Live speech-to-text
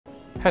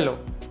Hello,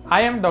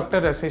 I am Dr.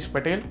 Rasesh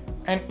Patel,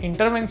 an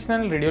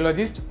interventional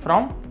radiologist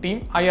from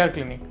Team IR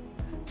Clinic.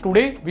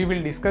 Today we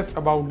will discuss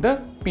about the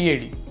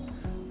PAD.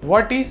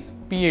 What is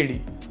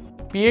PAD?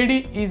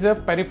 PAD is a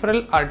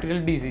peripheral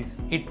arterial disease.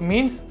 It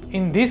means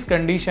in this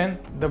condition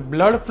the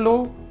blood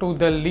flow to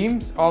the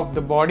limbs of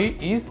the body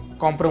is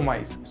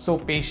compromised. So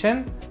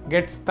patient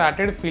gets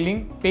started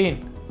feeling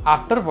pain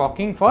after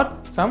walking for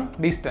some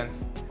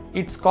distance.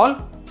 It's called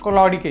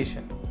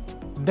claudication.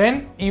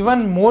 Then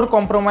even more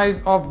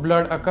compromise of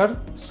blood occur,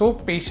 so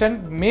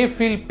patient may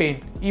feel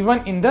pain even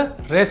in the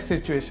rest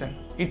situation.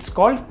 It's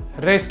called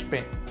rest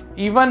pain.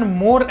 Even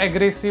more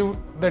aggressive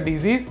the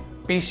disease,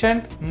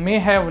 patient may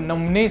have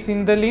numbness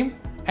in the limb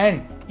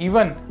and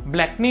even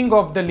blackening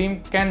of the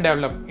limb can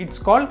develop. It's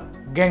called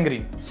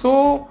gangrene.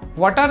 So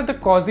what are the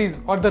causes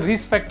or the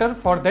risk factor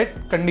for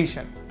that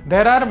condition?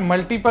 There are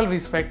multiple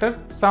risk factors.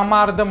 Some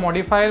are the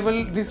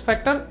modifiable risk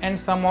factor and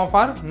some of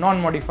are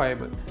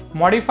non-modifiable.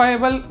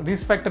 Modifiable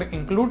risk factor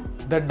include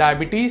the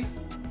diabetes,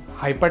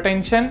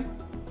 hypertension,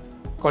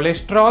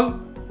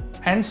 cholesterol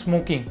and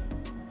smoking.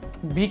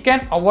 We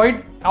can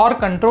avoid or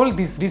control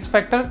this risk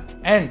factor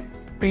and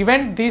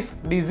prevent this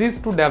disease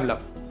to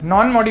develop.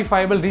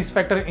 Non-modifiable risk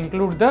factor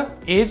include the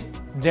age,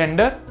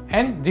 gender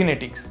and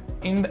genetics.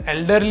 In the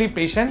elderly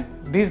patient,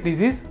 this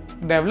disease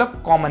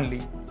develop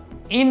commonly.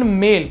 In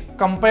male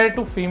compared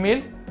to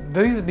female,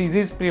 this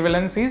disease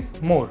prevalence is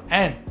more,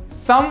 and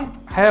some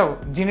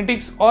have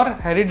genetics or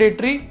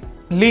hereditary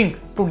link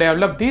to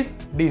develop this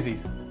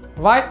disease.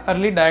 Why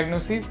early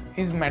diagnosis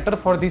is matter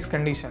for this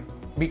condition?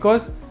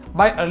 Because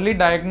by early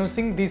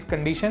diagnosing this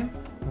condition,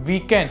 we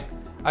can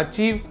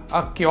achieve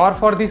a cure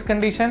for this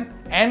condition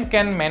and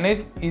can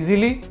manage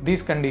easily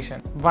this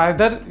condition.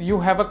 Whether you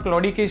have a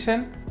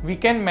claudication, we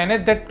can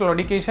manage that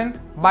claudication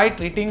by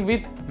treating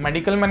with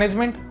medical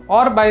management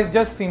or by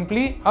just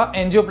simply a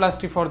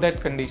angioplasty for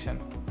that condition.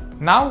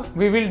 Now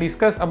we will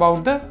discuss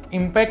about the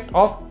impact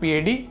of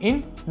PAD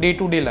in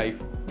day-to-day life.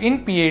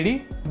 In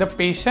PAD, the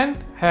patient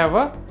have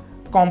a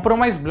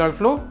compromised blood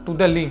flow to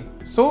the limb.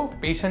 So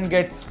patient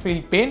gets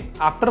feel pain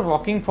after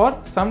walking for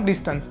some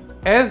distance.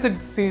 As the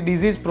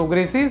disease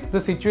progresses, the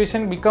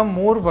situation become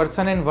more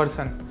worsen and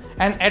worsen,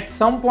 and at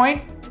some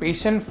point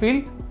patient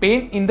feel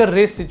pain in the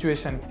rest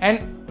situation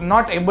and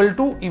not able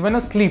to even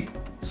sleep.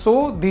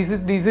 So this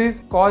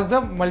disease cause the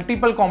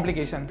multiple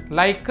complications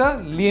like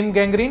limb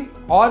gangrene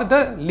or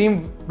the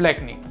limb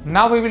blackening.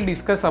 Now we will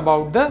discuss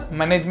about the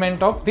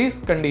management of this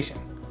condition.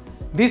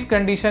 This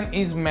condition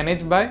is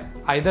managed by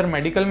either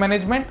medical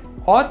management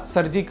or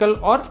surgical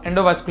or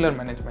endovascular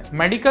management.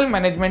 Medical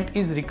management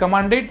is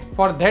recommended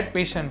for that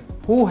patient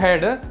who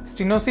had a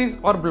stenosis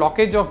or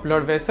blockage of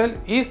blood vessel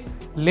is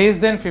less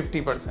than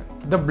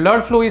 50%. The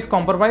blood flow is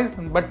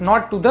compromised but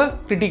not to the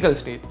critical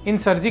stage. In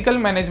surgical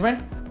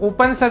management,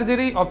 open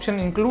surgery option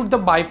include the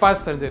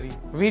bypass surgery,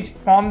 which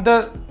form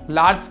the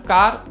large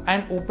scar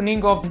and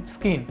opening of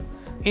skin.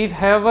 It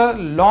have a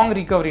long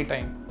recovery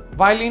time.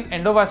 While in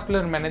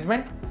endovascular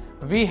management,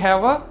 we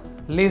have a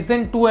less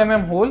than 2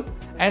 mm hole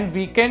and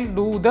we can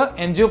do the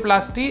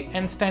angioplasty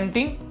and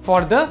stenting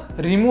for the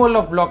removal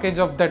of blockage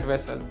of that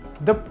vessel.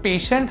 The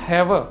patient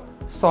have a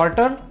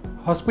shorter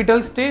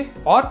hospital stay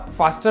or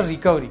faster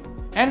recovery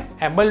and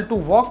able to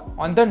walk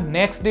on the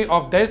next day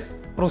of this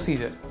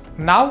procedure.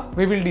 Now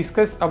we will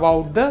discuss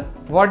about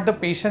what the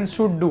patient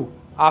should do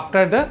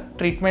after the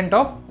treatment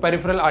of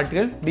peripheral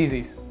arterial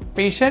disease.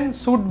 Patient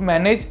should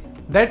manage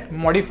that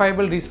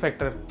modifiable risk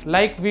factor.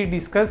 Like we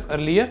discussed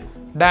earlier,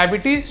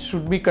 diabetes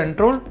should be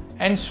controlled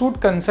and should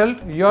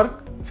consult your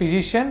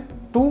physician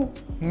to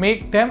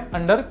make them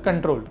under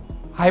control.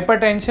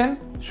 Hypertension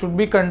should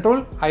be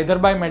controlled either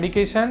by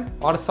medication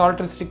or salt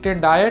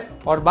restricted diet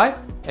or by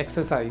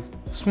exercise.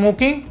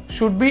 Smoking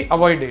should be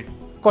avoided.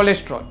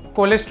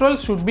 Cholesterol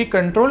should be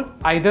controlled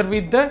either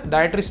with the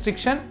diet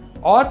restriction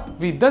or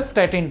with the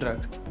statin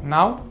drugs.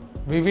 Now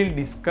we will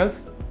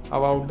discuss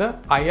about the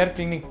IR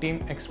clinic team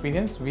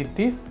experience with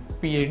this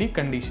PAD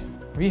condition.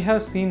 We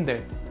have seen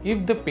that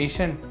if the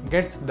patient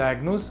gets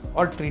diagnosed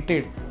or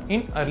treated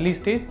in early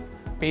stage,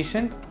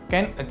 patient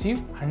can achieve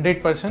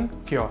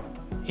 100% cure.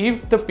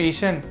 If the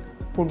patient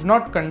could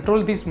not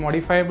control this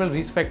modifiable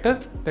risk factor,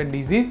 the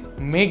disease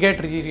may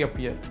get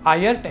reappear.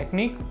 IR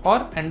technique or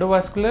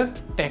endovascular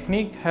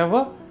technique have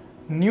a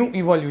new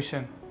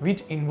evolution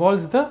which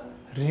involves the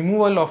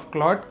removal of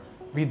clot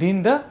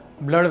within the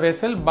blood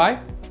vessel by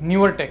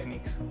newer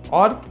techniques,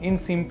 or in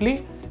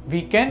simply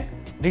we can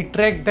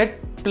retract that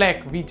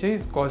plaque which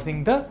is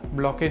causing the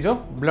blockage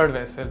of blood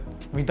vessel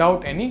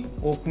without any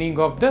opening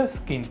of the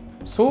skin.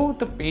 So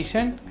the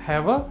patient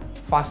have a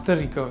faster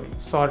recovery,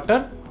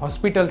 shorter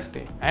hospital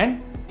stay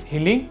and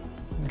healing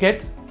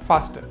gets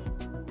faster.